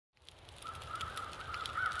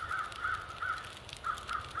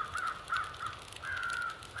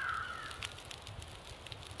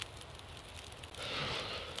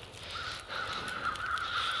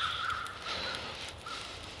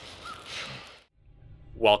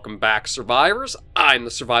Welcome back, survivors. I'm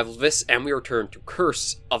the SurvivalVis, and we return to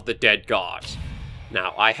Curse of the Dead Gods.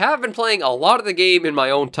 Now, I have been playing a lot of the game in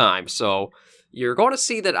my own time, so you're going to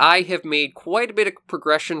see that I have made quite a bit of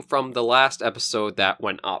progression from the last episode that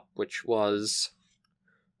went up, which was...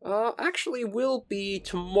 actually will be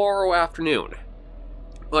tomorrow afternoon.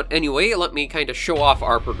 But anyway, let me kind of show off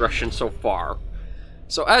our progression so far.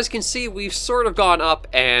 So as you can see, we've sort of gone up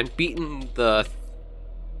and beaten the...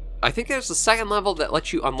 I think there's the second level that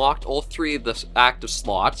lets you unlock all three of the active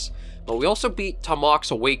slots, but we also beat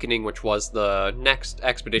Tamok's Awakening, which was the next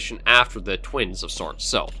expedition after the twins of sorts.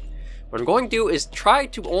 So, what I'm going to do is try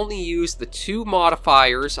to only use the two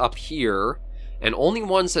modifiers up here, and only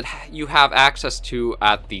ones that you have access to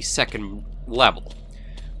at the second level.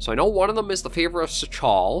 So I know one of them is the Favor of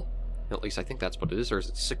Sachal, at least I think that's what it is, or is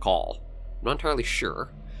it Sakal? I'm not entirely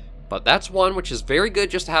sure. But that's one which is very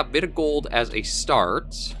good just to have a bit of gold as a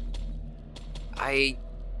start. I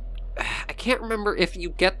can't remember if you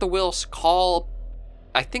get the Will Call.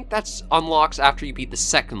 I think that's unlocks after you beat the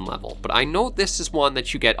second level, but I know this is one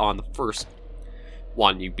that you get on the first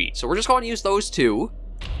one you beat. So we're just going to use those two,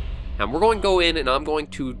 and we're going to go in and I'm going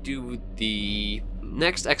to do the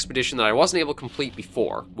next expedition that I wasn't able to complete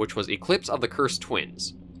before, which was Eclipse of the Cursed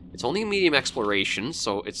Twins. It's only a medium exploration,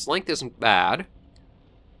 so its length isn't bad.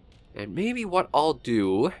 And maybe what I'll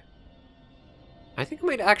do... I think I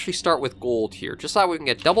might actually start with gold here, just so that we can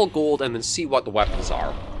get double gold and then see what the weapons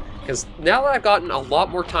are. Because now that I've gotten a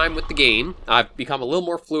lot more time with the game, I've become a little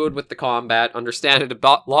more fluid with the combat, understand it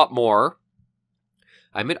a lot more.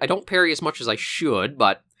 I admit I don't parry as much as I should,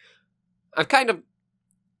 but I've kind of...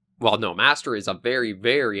 Well, no, master is a very,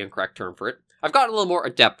 very incorrect term for it. I've gotten a little more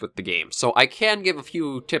adept with the game, so I can give a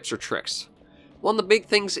few tips or tricks. One of the big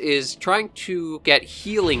things is trying to get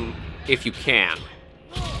healing if you can.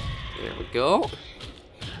 There we go.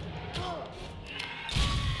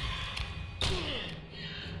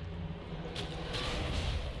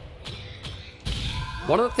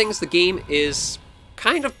 One of the things the game is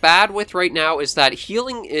kind of bad with right now is that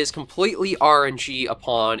healing is completely RNG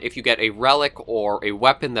upon if you get a relic or a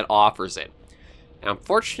weapon that offers it. And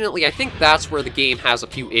unfortunately, I think that's where the game has a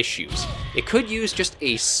few issues. It could use just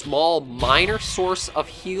a small, minor source of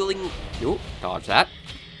healing... Ooh, dodge that.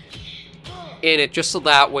 In it, just so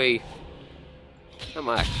that way... Come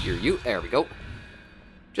on, hear you. There we go.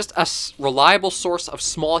 Just a reliable source of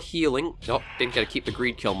small healing. Nope, didn't get to keep the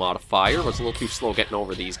greed kill modifier. Was a little too slow getting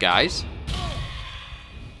over these guys.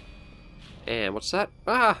 And what's that?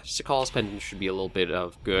 Sakal's Pendant should be a little bit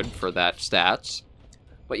of good for that stats.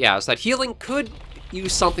 But yeah, it's that healing could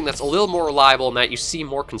use something that's a little more reliable and that you see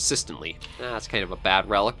more consistently. That's kind of a bad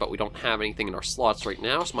relic, but we don't have anything in our slots right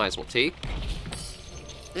now, so might as well take.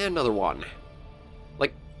 And another one.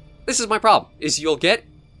 Like, this is my problem, is you'll get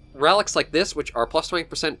relics like this, which are plus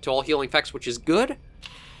 20% to all healing effects, which is good,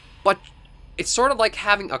 but it's sort of like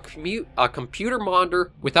having a computer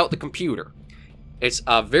monitor without the computer. It's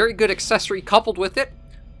a very good accessory coupled with it,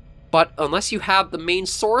 but unless you have the main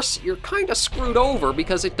source, you're kind of screwed over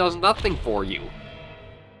because it does nothing for you.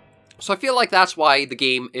 So I feel like that's why the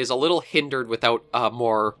game is a little hindered without a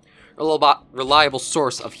little reliable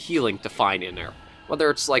source of healing to find in there. Whether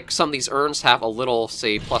it's like some of these urns have a little,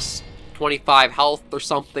 say, plus 25 health or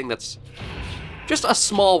something, that's just a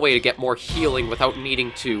small way to get more healing without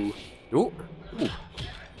needing to... Ooh. Ooh.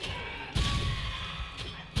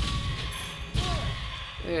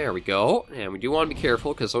 There we go. And we do want to be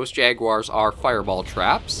careful because those jaguars are fireball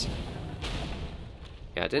traps.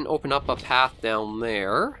 Yeah, it didn't open up a path down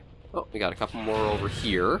there. Oh, we got a couple more over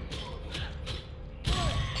here.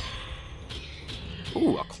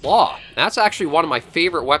 Ooh, a claw. That's actually one of my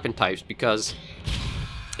favorite weapon types because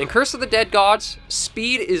in Curse of the Dead Gods,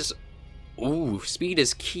 speed is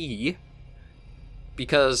key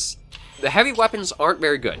because the heavy weapons aren't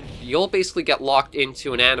very good. You'll basically get locked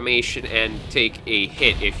into an animation and take a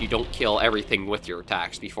hit if you don't kill everything with your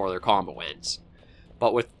attacks before their combo ends.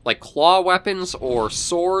 But with like claw weapons or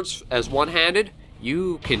swords as one-handed,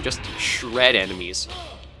 you can just shred enemies.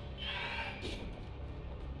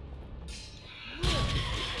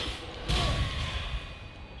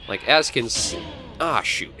 Like, as you can see... Ah,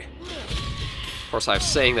 shoot. Of course, I was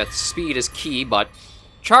saying that speed is key, but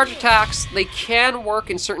charge attacks, they can work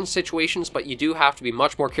in certain situations, but you do have to be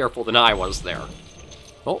much more careful than I was there.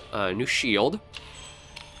 Oh, a new shield.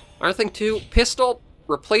 Another thing, too, pistol,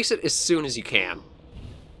 replace it as soon as you can.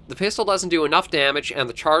 The pistol doesn't do enough damage, and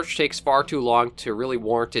the charge takes far too long to really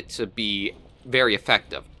warrant it to be very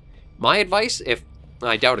effective. My advice, if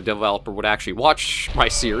I doubt a developer would actually watch my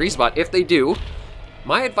series, but if they do,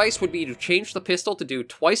 My advice would be to change the pistol to do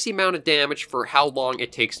twice the amount of damage for how long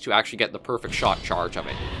it takes to actually get the perfect shot charge of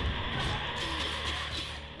it.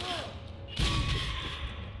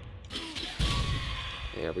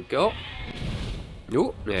 There we go.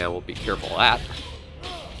 Ooh, yeah, we'll be careful of that.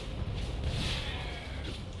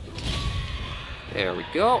 There we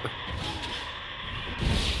go.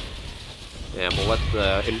 And we'll let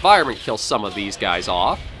the environment kill some of these guys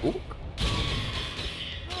off. Ooh.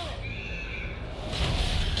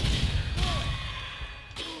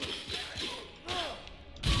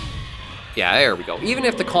 Yeah, there we go. Even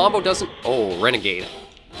if the combo doesn't... Oh, Renegade.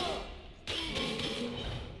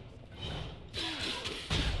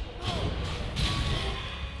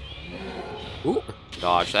 Ooh,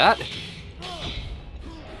 dodge that.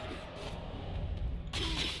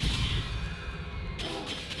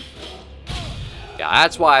 Yeah,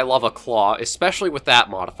 that's why I love a claw, especially with that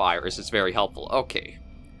modifier, is it's very helpful. Okay.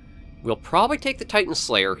 We'll probably take the Titan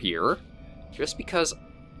Slayer here, just because...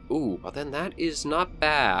 Ooh, but then that is not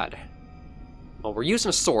bad. Well, we're using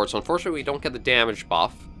a sword, so unfortunately we don't get the damage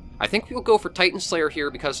buff. I think we'll go for Titan Slayer here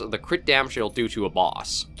because of the crit damage it'll do to a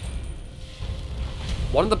boss.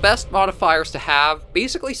 One of the best modifiers to have,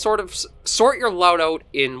 basically sort your loadout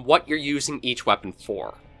in what you're using each weapon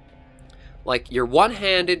for. Like, your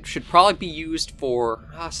one-handed should probably be used for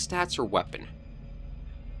stats or weapon.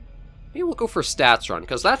 Maybe we'll go for a stats run,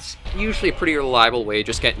 because that's usually a pretty reliable way of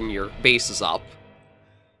just getting your bases up.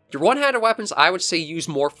 Your one-handed weapons, I would say use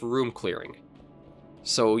more for room clearing.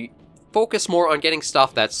 So, focus more on getting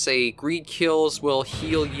stuff that, say, greed kills will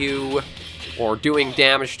heal you, or doing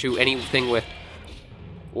damage to anything with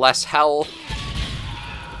less health.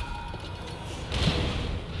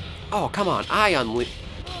 Oh, come on,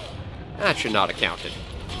 that should not have counted.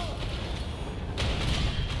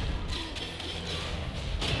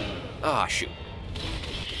 Ah, shoot.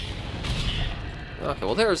 Okay,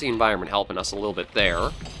 well there's the environment helping us a little bit there.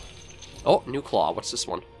 Oh, new claw. What's this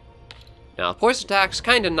one? Now, poison attack's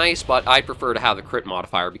kind of nice, but I prefer to have the crit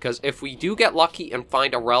modifier, because if we do get lucky and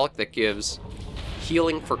find a relic that gives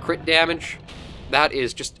healing for crit damage, that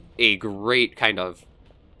is just a great kind of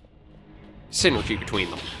synergy between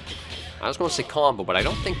them. I was going to say combo, but I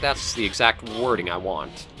don't think that's the exact wording I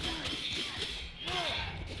want.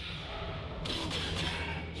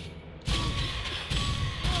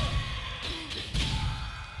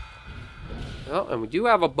 Oh, and we do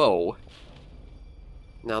have a bow.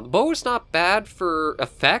 Now, the bow is not bad for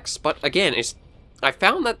effects, but again, I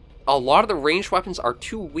found that a lot of the ranged weapons are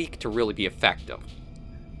too weak to really be effective.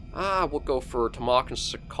 We'll go for Tamaki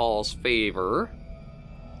Sakal's favor.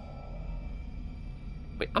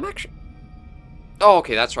 Wait, I'm actually... Oh,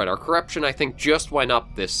 okay, that's right. Our corruption, I think, just went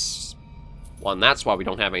up this one. That's why we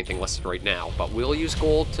don't have anything listed right now. But we'll use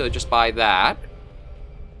gold to just buy that.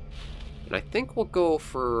 And I think we'll go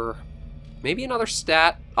for maybe another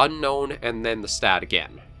stat, unknown, and then the stat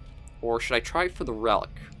again. Or should I try for the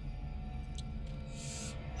relic?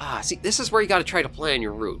 See, this is where you gotta try to plan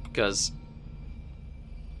your route, because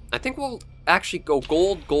I think we'll actually go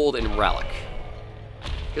gold, gold, and relic.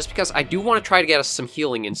 Just because I do want to try to get us some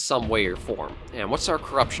healing in some way or form. And what's our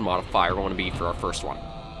corruption modifier going to be for our first one?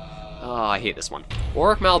 I hate this one.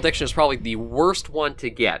 Auric Malediction is probably the worst one to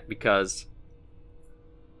get, because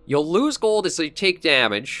you'll lose gold as you take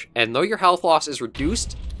damage, and though your health loss is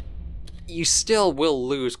reduced, you still will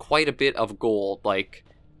lose quite a bit of gold. Like,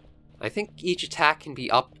 I think each attack can be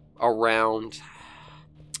up around...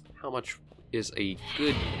 How much is a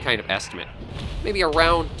good kind of estimate? Maybe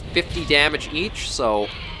around 50 damage each, so...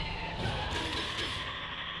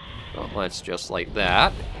 Well, let's just like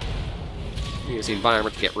that. Use the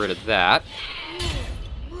environment to get rid of that.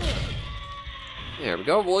 There we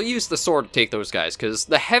go. We'll use the sword to take those guys, because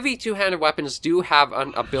the heavy two-handed weapons do have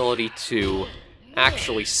an ability to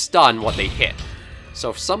actually stun what they hit. So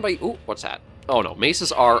if somebody... Ooh, what's that? Oh no,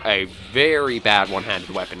 maces are a very bad one-handed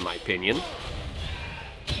weapon, in my opinion.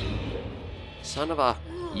 Son of a...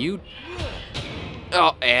 You...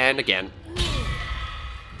 Oh, and again.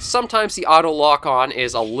 Sometimes the auto lock-on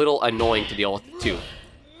is a little annoying to deal with, too.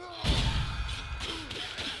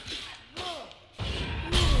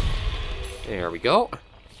 There we go.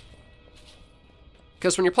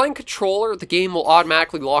 Because when you're playing controller, the game will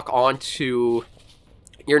automatically lock on to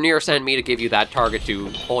your nearest enemy to give you that target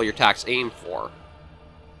to all your attacks aim for.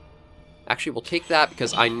 Actually, we'll take that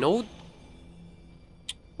because I know...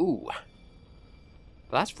 Ooh.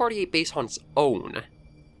 That's 48 base on its own.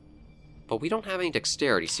 But we don't have any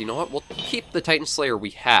dexterity, so you know what? We'll keep the Titan Slayer we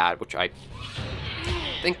had, which I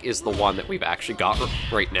think is the one that we've actually got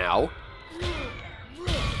right now.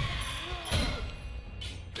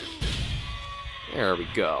 There we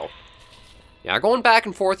go. Yeah, going back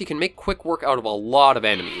and forth, you can make quick work out of a lot of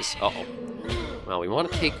enemies. Uh-oh. Well, we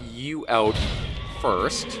want to take you out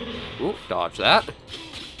first. Ooh, dodge that.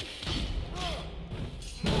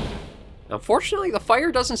 Unfortunately, the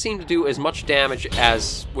fire doesn't seem to do as much damage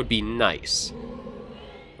as would be nice.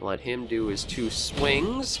 Let him do his 2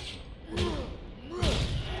 swings.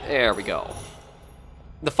 There we go.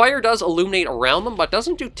 The fire does illuminate around them, but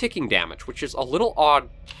doesn't do ticking damage, which is a little odd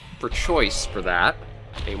for choice for that.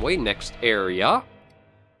 Anyway, next area.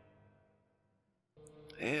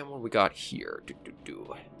 And what do we got here?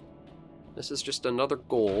 This is just another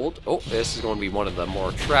gold. Oh, this is going to be one of the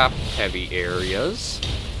more trap-heavy areas.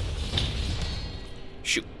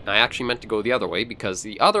 Shoot, I actually meant to go the other way, because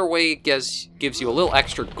the other way gives you a little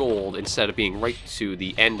extra gold instead of being right to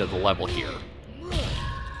the end of the level here.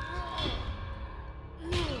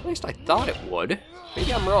 At least I thought it would.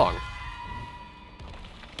 Maybe I'm wrong.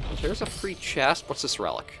 There's a free chest. What's this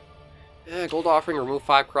relic? Gold offering, remove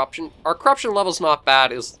 5 corruption. Our corruption level's not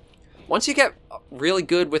bad. Once you get really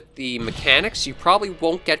good with the mechanics, you probably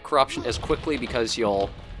won't get corruption as quickly because you'll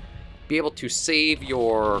be able to save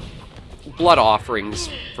your blood offerings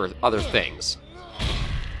for other things.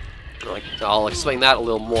 I'll explain that a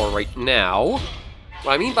little more right now.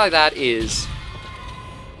 What I mean by that is...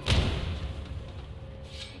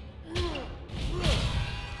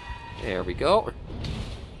 There we go.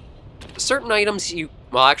 Certain items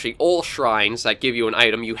well, actually, all shrines that give you an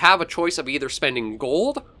item, you have a choice of either spending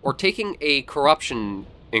gold or taking a corruption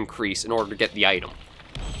increase in order to get the item.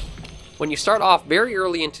 When you start off very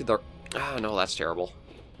early into the... Ah, no, that's terrible.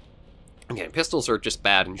 Again, pistols are just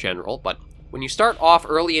bad in general, but when you start off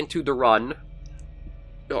early into the run...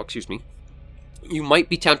 Oh, excuse me. You might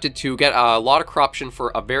be tempted to get a lot of corruption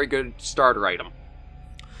for a very good starter item.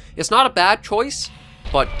 It's not a bad choice,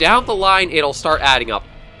 but down the line, it'll start adding up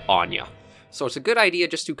on you. So it's a good idea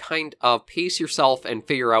just to kind of pace yourself and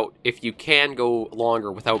figure out if you can go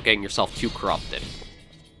longer without getting yourself too corrupted.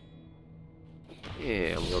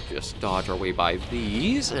 And we'll just dodge our way by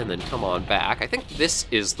these and then come on back. I think this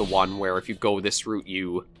is the one where if you go this route,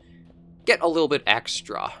 you get a little bit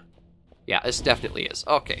extra. Yeah, this definitely is.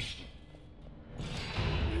 Okay.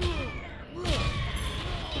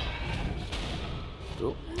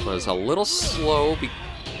 Oh, was a little slow.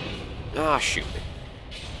 Ah, shoot.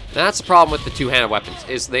 That's the problem with the two-handed weapons,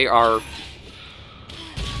 is they are...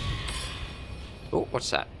 Oh, what's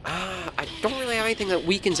that? I don't really have anything that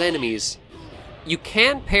weakens enemies. You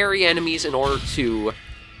can parry enemies in order to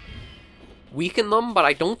weaken them, but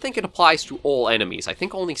I don't think it applies to all enemies. I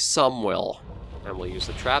think only some will. And we'll use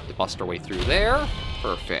the trap to bust our way through there.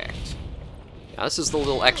 Perfect. Yeah, this is the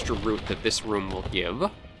little extra route that this room will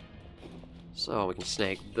give. So we can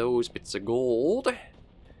snag those bits of gold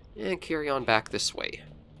and carry on back this way.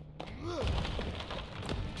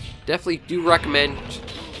 Definitely do recommend...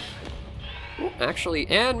 Oh, actually,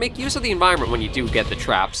 and make use of the environment when you do get the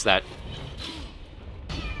traps that...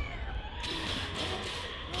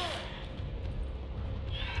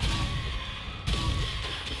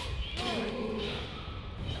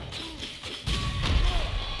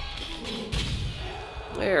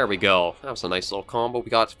 There we go. That was a nice little combo.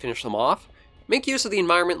 We got to finish them off. Make use of the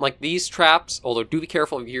environment like these traps, although do be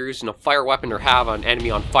careful if you're using a fire weapon or have an enemy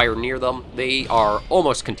on fire near them. They are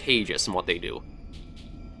almost contagious in what they do.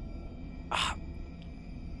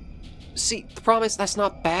 See, the problem is that's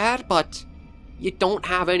not bad, but you don't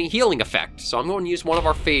have any healing effect. So I'm going to use one of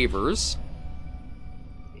our favors.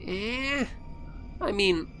 I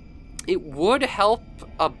mean, it would help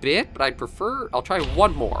a bit, but I'd prefer... I'll try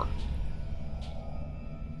one more.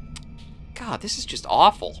 God, this is just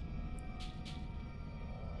awful.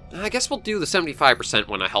 I guess we'll do the 75%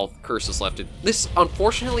 when a health curse is lifted. This,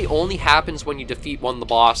 unfortunately, only happens when you defeat one of the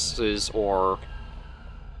bosses, or...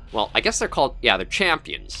 Well, I guess they're called... Yeah, they're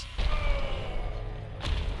champions.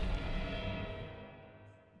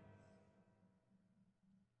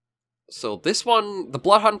 So this one, the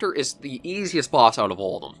Blood Hunter, is the easiest boss out of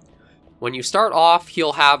all of them. When you start off,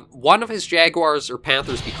 he'll have one of his jaguars or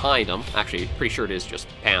panthers behind him. Actually, pretty sure it is just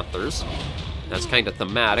panthers. That's kind of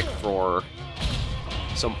thematic for...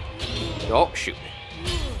 some... Oh, shoot.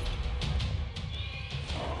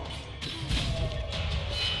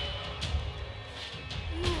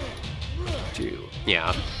 Two.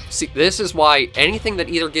 Yeah. See, this is why anything that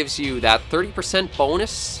either gives you that 30%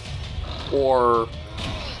 bonus or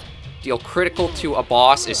deal critical to a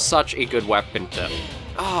boss is such a good weapon to...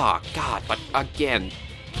 Oh, God, but again...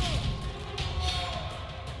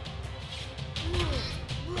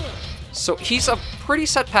 So he's a pretty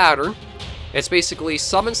set pattern. It's basically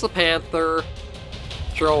summons the panther,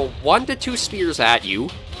 throw 1 to 2 spears at you.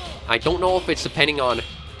 I don't know if it's depending on...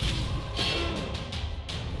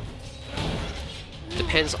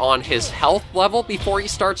 depends on his health level before he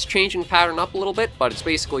starts changing pattern up a little bit, but it's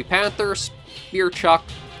basically Panther, Spear Chuck,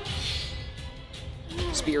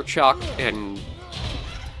 and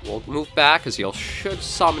we'll move back because he'll should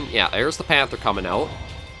summon. Yeah, there's the Panther coming out.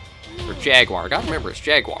 Or Jaguar. I gotta remember, it's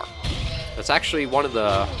Jaguar. That's actually one of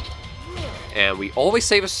the. And we always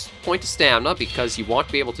save a point of stamina because you want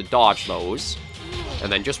to be able to dodge those,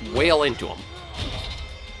 and then just wail into them.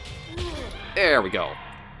 There we go.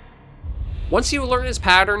 Once you learn his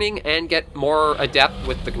patterning and get more adept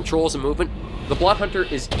with the controls and movement, the Blood Hunter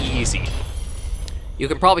is easy. You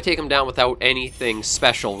can probably take him down without anything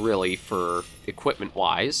special, really, for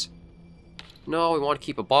equipment-wise. No, we want to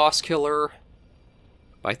keep a boss killer.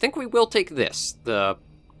 But I think we will take this.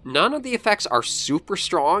 None of the effects are super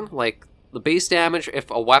strong. Like, the base damage,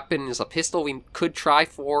 if a weapon is a pistol, we could try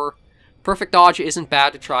for. Perfect dodge isn't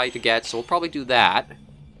bad to try to get, so we'll probably do that.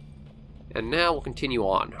 And now we'll continue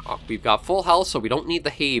on. We've got full health, so we don't need the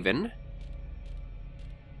Haven.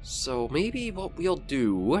 So maybe what we'll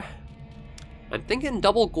do... I'm thinking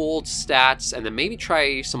double gold stats, and then maybe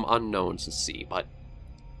try some unknowns and see, but...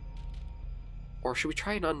 Or should we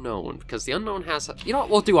try an unknown? Because the unknown has... You know what?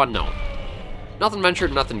 We'll do unknown. Nothing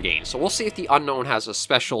ventured, nothing gained. So we'll see if the unknown has a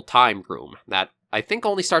special time room that I think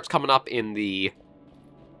only starts coming up in the...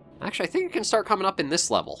 Actually, I think it can start coming up in this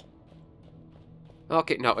level.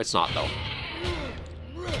 Okay, no, it's not, though.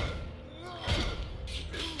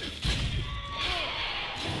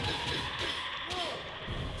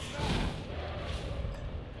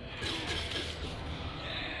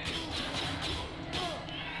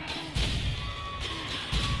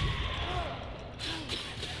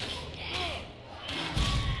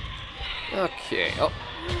 Okay, oh.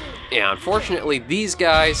 Yeah, unfortunately, these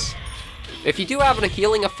guys... If you do have a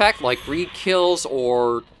healing effect, like read kills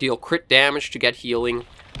or deal crit damage to get healing,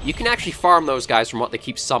 you can actually farm those guys from what they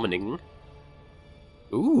keep summoning.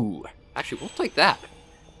 Ooh, actually, we'll take that.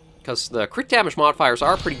 Because the crit damage modifiers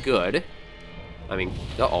are pretty good. I mean,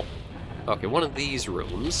 uh-oh. Okay, one of these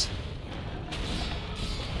rooms.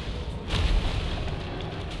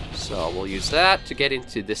 So we'll use that to get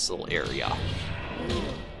into this little area.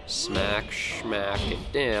 Smack, schmack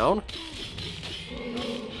it down.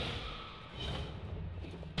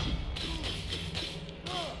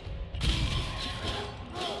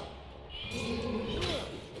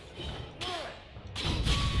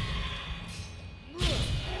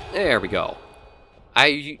 There we go.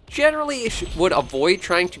 I generally would avoid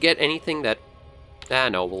trying to get anything that...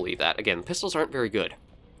 no, we'll leave that. Again, pistols aren't very good.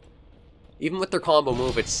 Even with their combo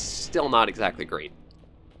move, it's still not exactly great.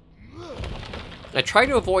 I try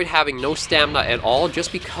to avoid having no stamina at all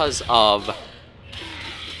just because of...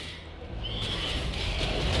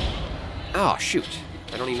 Oh, shoot.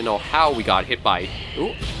 I don't even know how we got hit by...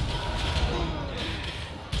 Ooh.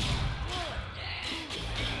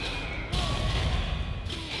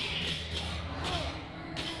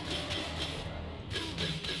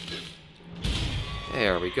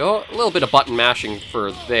 There we go. A little bit of button mashing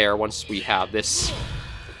for there once we have this.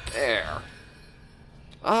 There.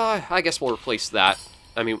 I guess we'll replace that.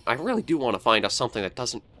 I mean, I really do want to find us something that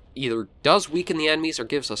doesn't either does weaken the enemies or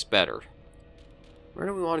gives us better. Where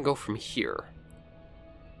do we want to go from here?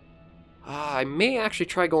 I may actually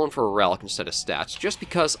try going for a relic instead of stats, just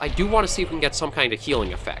because I do want to see if we can get some kind of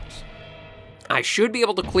healing effect. I should be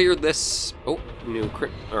able to clear this... Oh, new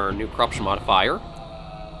corruption modifier.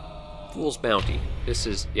 Fool's Bounty. This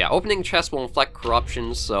is... Yeah, opening chest will inflict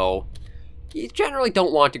corruption, so... You generally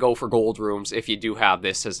don't want to go for gold rooms if you do have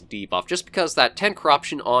this as a debuff, just because that 10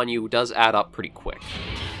 corruption on you does add up pretty quick.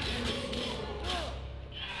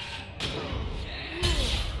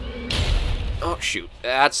 Oh, shoot.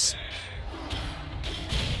 That's...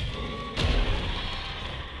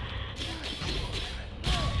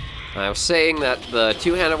 I was saying that the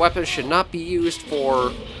two-handed weapon should not be used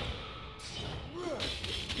for...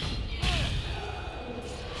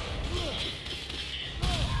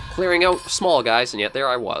 clearing out small guys, and yet there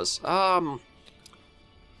I was. Yeah,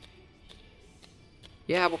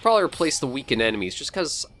 we'll probably replace the weakened enemies, just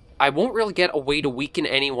because I won't really get a way to weaken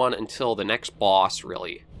anyone until the next boss,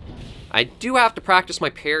 really. I do have to practice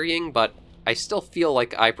my parrying, but I still feel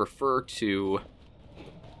like I prefer to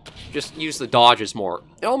just use the dodges more.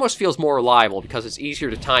 It almost feels more reliable because it's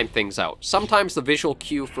easier to time things out. Sometimes the visual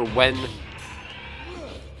cue for when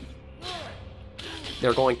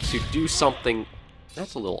they're going to do something...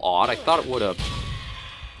 That's a little odd. I thought it would have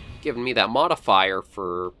given me that modifier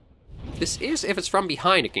for... This is, if it's from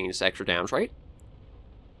behind, it gains extra damage, right?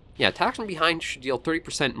 Yeah, attacks from behind should deal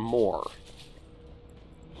 30% more.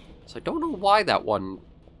 So I don't know why that one...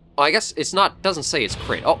 I guess it's not, doesn't say it's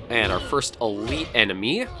crit. Oh, and our first elite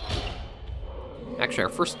enemy. Actually, our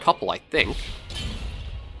first couple, I think.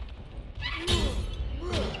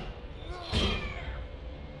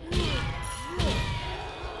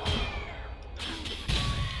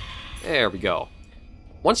 There we go.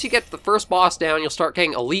 Once you get the first boss down, you'll start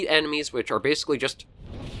getting elite enemies, which are basically just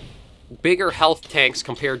bigger health tanks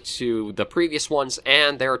compared to the previous ones,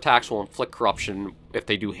 and their attacks will inflict corruption if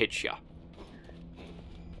they do hit you.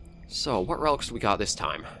 So, what relics do we got this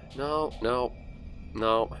time? No.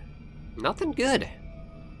 Nothing good.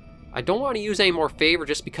 I don't want to use any more favor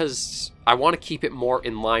just because I want to keep it more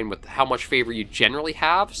in line with how much favor you generally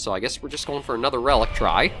have, so I guess we're just going for another relic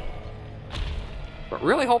try. But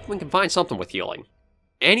really hoping we can find something with healing.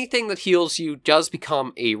 Anything that heals you does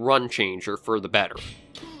become a run changer for the better.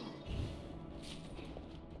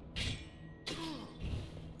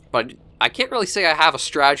 But I can't really say I have a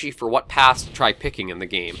strategy for what paths to try picking in the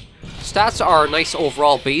game. Stats are a nice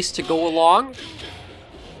overall base to go along,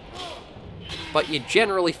 but you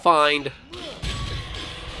generally find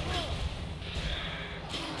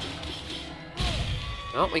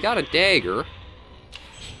well, we got a dagger.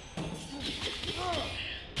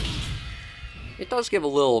 It does give a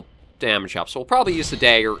little damage up, so we'll probably use the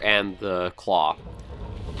dagger and the claw.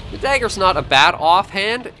 The dagger's not a bad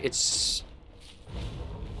offhand. It's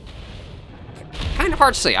kind of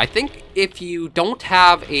hard to say. I think if you don't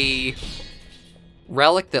have a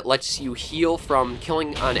relic that lets you heal from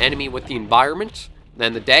killing an enemy with the environment,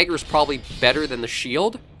 then the dagger is probably better than the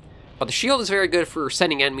shield. But the shield is very good for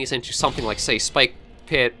sending enemies into something like, say, Spike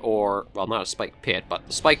Pit, or, well, not a Spike Pit, but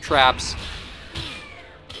the Spike Traps.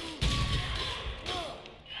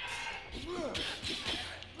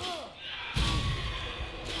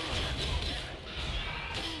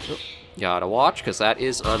 Gotta watch, because that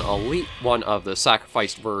is an elite one of the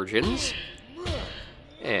sacrificed virgins.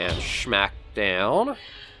 And smack down.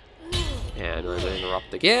 And we're gonna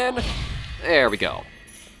interrupt again. There we go.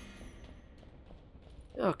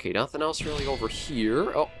 Okay, nothing else really over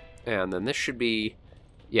here. Oh, and then this should be...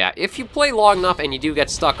 Yeah, if you play long enough and you do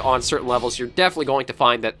get stuck on certain levels, you're definitely going to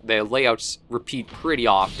find that the layouts repeat pretty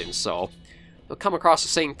often, so you'll come across the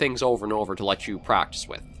same things over and over to let you practice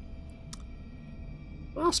with.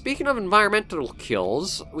 Well, speaking of environmental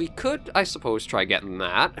kills, we could, I suppose, try getting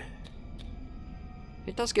that.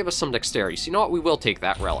 It does give us some dexterity, so you know what? We will take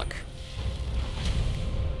that relic.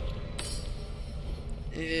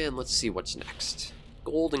 And let's see what's next.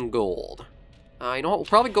 Gold and gold. You know what? We'll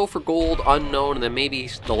probably go for gold, unknown, and then maybe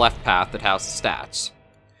the left path that has the stats.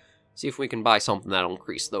 See if we can buy something that'll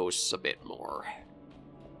increase those a bit more.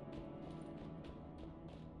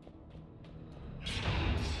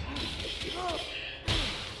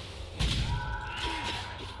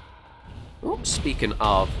 Oops, speaking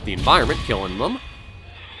of the environment, killing them.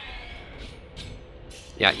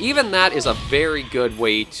 Yeah, even that is a very good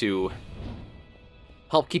way to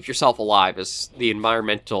help keep yourself alive, is the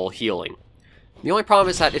environmental healing. The only problem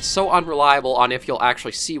is that it's so unreliable on if you'll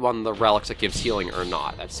actually see one of the relics that gives healing or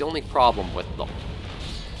not. That's the only problem with them.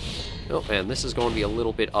 Oh, and this is going to be a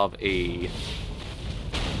little bit of a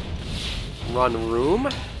run room.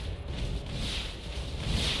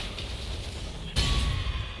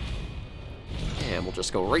 And we'll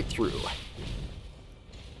just go right through.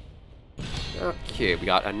 Okay, we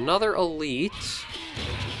got another elite.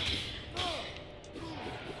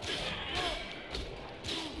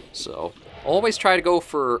 So, always try to go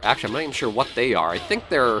for... Actually, I'm not even sure what they are. I think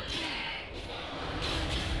they're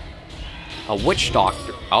a witch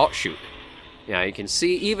doctor. Oh, shoot. Yeah, you can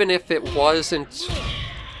see, even if it wasn't...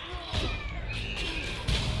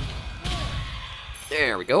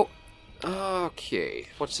 There we go. Okay,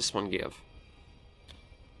 what's this one give?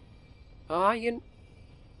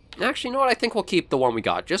 Actually, you know what? I think we'll keep the one we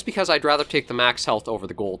got, just because I'd rather take the max health over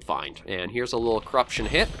the gold find. And here's a little corruption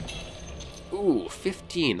hit. Ooh,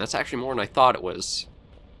 15. That's actually more than I thought it was.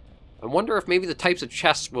 I wonder if maybe the types of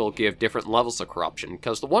chests will give different levels of corruption,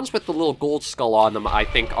 because the ones with the little gold skull on them, I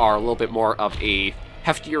think, are a little bit more of a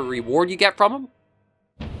heftier reward you get from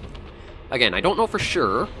them. Again, I don't know for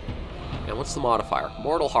sure. And what's the modifier?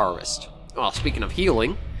 Mortal Harvest. Well, speaking of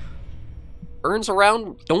healing, urns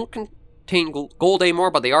around don't contain gold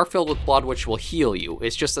anymore, but they are filled with blood, which will heal you.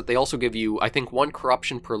 It's just that they also give you, I think, 1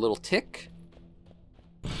 corruption per little tick.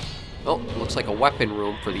 Oh, looks like a weapon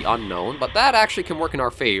room for the unknown, but that actually can work in our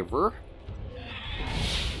favor,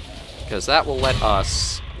 because that will let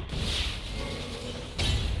us...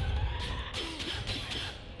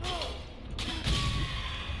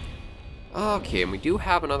 Okay, and we do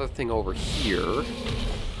have another thing over here.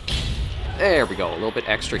 There we go, a little bit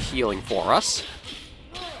extra healing for us.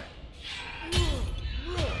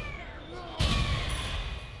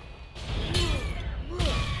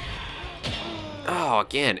 Oh,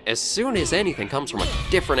 again, as soon as anything comes from a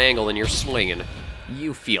different angle than you're swinging,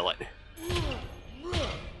 you feel it.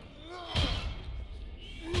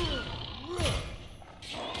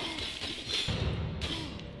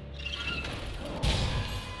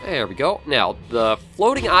 There we go. Now, the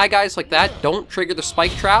floating eye guys like that don't trigger the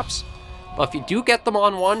spike traps, but if you do get them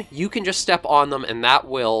on one, you can just step on them and that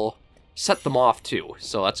will set them off too.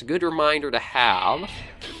 So that's a good reminder to have.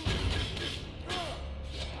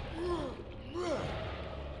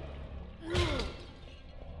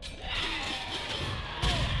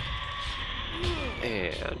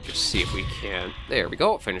 And just see if we can... There we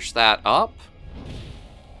go, finish that up.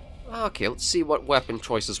 Okay, let's see what weapon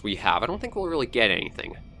choices we have. I don't think we'll really get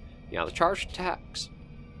anything. Yeah, the charged attacks.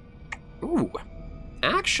 Ooh,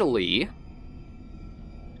 actually,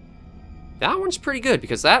 that one's pretty good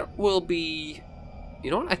because that will be...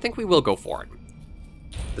 You know what? I think we will go for it.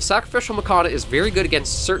 The Sacrificial Makata is very good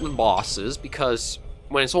against certain bosses because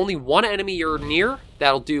when it's only one enemy you're near,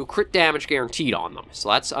 that'll do crit damage guaranteed on them. So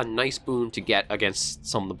that's a nice boon to get against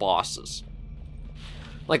some of the bosses.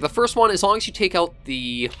 Like the first one, as long as you take out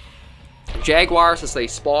the Jaguars as they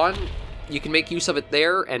spawn, you can make use of it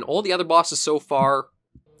there, and all the other bosses so far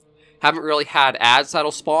haven't really had ads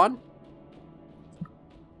that'll spawn.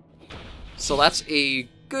 So that's a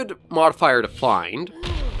good modifier to find.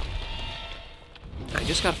 I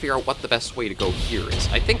just gotta figure out what the best way to go here is.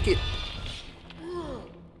 I think it...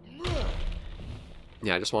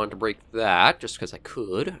 Yeah, I just wanted to break that, just because I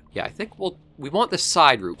could. Yeah, I think we want the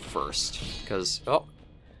side route first, because... Oh,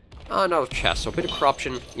 another chest, so a bit of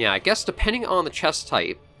corruption. Yeah, I guess depending on the chest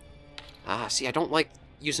type... see, I don't like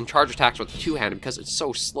using charge attacks with the two-handed because it's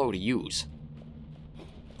so slow to use.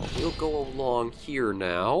 But we'll go along here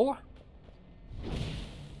now.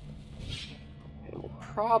 And we'll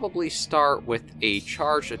probably start with a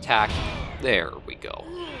charged attack. There we go.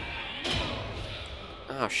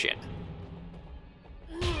 Oh, shit.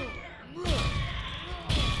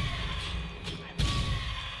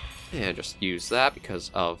 And just use that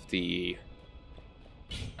because of the...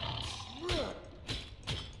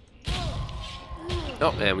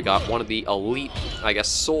 Oh, and we got one of the elite, I guess,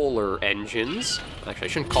 solar engines. Actually, I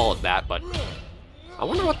shouldn't call it that, but I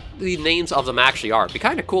wonder what the names of them actually are. It'd be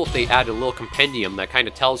kind of cool if they added a little compendium that kind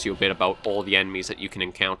of tells you a bit about all the enemies that you can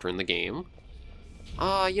encounter in the game.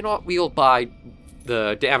 You know what? We'll buy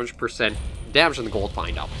the damage in the gold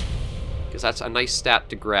find up, because that's a nice stat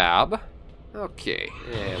to grab. Okay,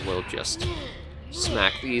 and we'll just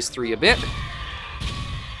smack these three a bit.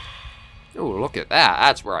 Oh, look at that.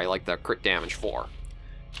 That's where I like the crit damage for.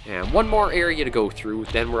 And one more area to go through,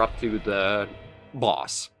 then we're up to the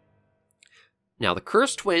boss. Now, the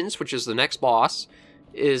Cursed Twins, which is the next boss,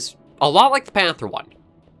 is a lot like the Panther one.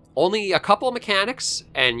 Only a couple of mechanics,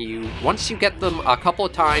 and once you get them a couple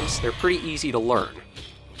of times, they're pretty easy to learn.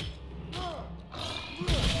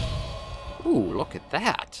 Ooh, look at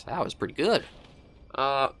that. That was pretty good.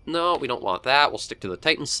 No, we don't want that. We'll stick to the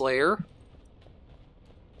Titan Slayer.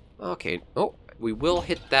 Okay, oh, we will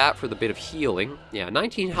hit that for the bit of healing. Yeah,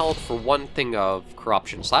 19 health for one thing of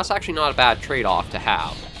corruption, so that's actually not a bad trade-off to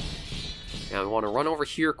have. And we want to run over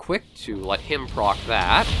here quick to let him proc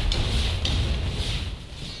that.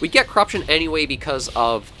 We get corruption anyway because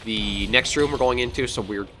of the next room we're going into, so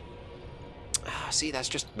we're... see, that's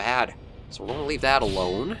just bad. So we're going to leave that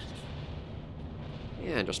alone.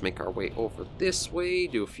 And just make our way over this way,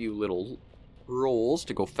 do a few little rolls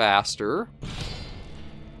to go faster.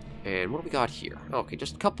 And what do we got here? Okay,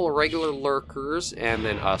 just a couple of regular lurkers, and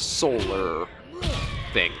then a solar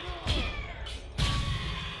thing.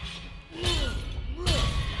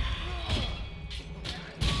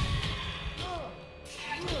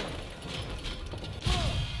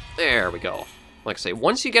 There we go. Like I say,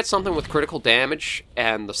 once you get something with critical damage,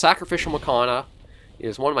 and the Sacrificial Makana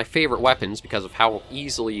is one of my favorite weapons because of how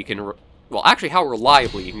easily you can... well, actually how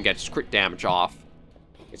reliably you can get crit damage off.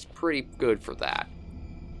 It's pretty good for that.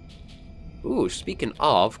 Ooh, speaking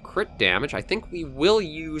of crit damage, I think we will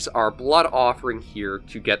use our Blood Offering here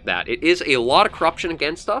to get that. It is a lot of corruption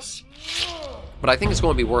against us, but I think it's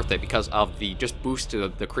going to be worth it because of the just boost to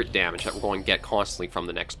the crit damage that we're going to get constantly from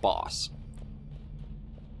the next boss.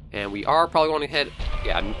 And we are probably going to head...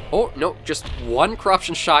 yeah, oh, no, just one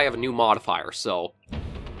corruption shy of a new modifier, so...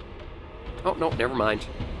 oh, no, never mind.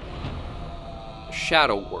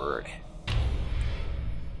 Shadow Word.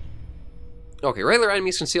 Okay, regular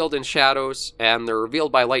enemies concealed in shadows, and they're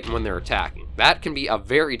revealed by light when they're attacking. That can be a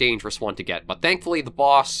very dangerous one to get, but thankfully the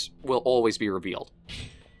boss will always be revealed.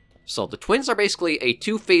 So the twins are basically a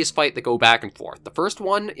two-phase fight that go back and forth. The first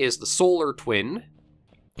one is the Solar Twin,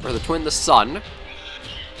 or the Twin the Sun,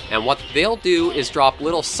 and what they'll do is drop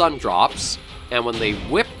little sun drops and when they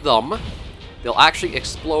whip them, they'll actually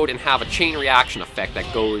explode and have a chain reaction effect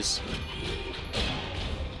that goes...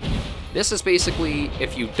 This is basically,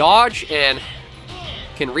 if you dodge and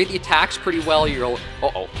can read the attacks pretty well, you'll...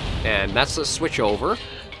 Uh-oh. And that's the switch over.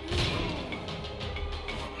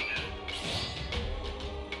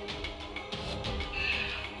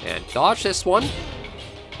 And dodge this one.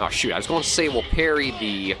 Oh, shoot, I was going to say we'll parry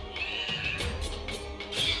the...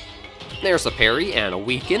 There's the parry, and a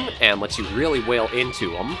weaken, and lets you really wail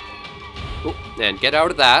into them. Ooh, and get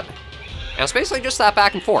out of that. And it's basically just that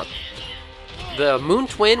back and forth. The Moon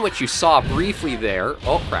Twin, which you saw briefly there...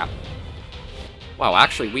 Oh, crap. Wow,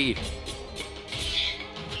 actually, we...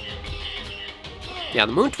 Yeah,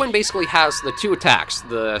 the Moon Twin basically has the two attacks.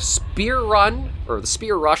 The Spear Run, or the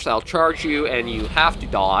Spear Rush, that'll charge you, and you have to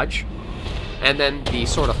dodge. And then the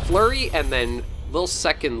sort of Flurry, and then little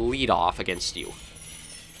second lead off against you.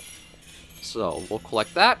 So, we'll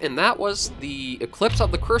collect that, and that was the Eclipse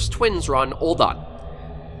of the Cursed Twins run all done.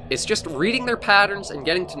 It's just reading their patterns and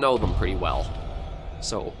getting to know them pretty well.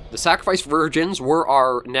 So, the Sacrifice Virgins were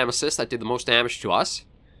our nemesis that did the most damage to us.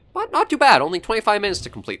 But not too bad, only 25 minutes to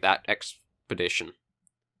complete that expedition.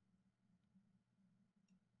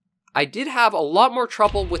 I did have a lot more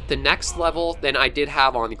trouble with the next level than I did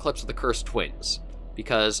have on Eclipse of the Cursed Twins.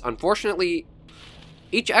 Because, unfortunately,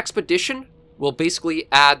 each expedition will basically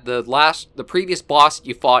add the previous boss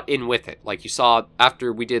you fought in with it. Like you saw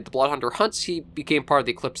after we did the Bloodhunter Hunts, he became part of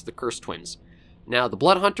the Eclipse of the Cursed Twins. Now, the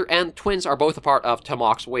Bloodhunter and the Twins are both a part of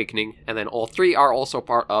Tamok's Awakening, and then all three are also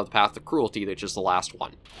part of the Path of Cruelty, which is the last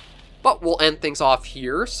one. But we'll end things off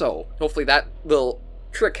here, so hopefully that little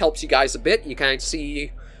trick helps you guys a bit. You kind of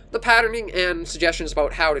see the patterning and suggestions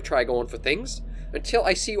about how to try going for things. Until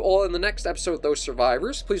I see you all in the next episode of Those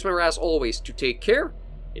Survivors, please remember as always to take care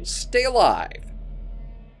and stay alive.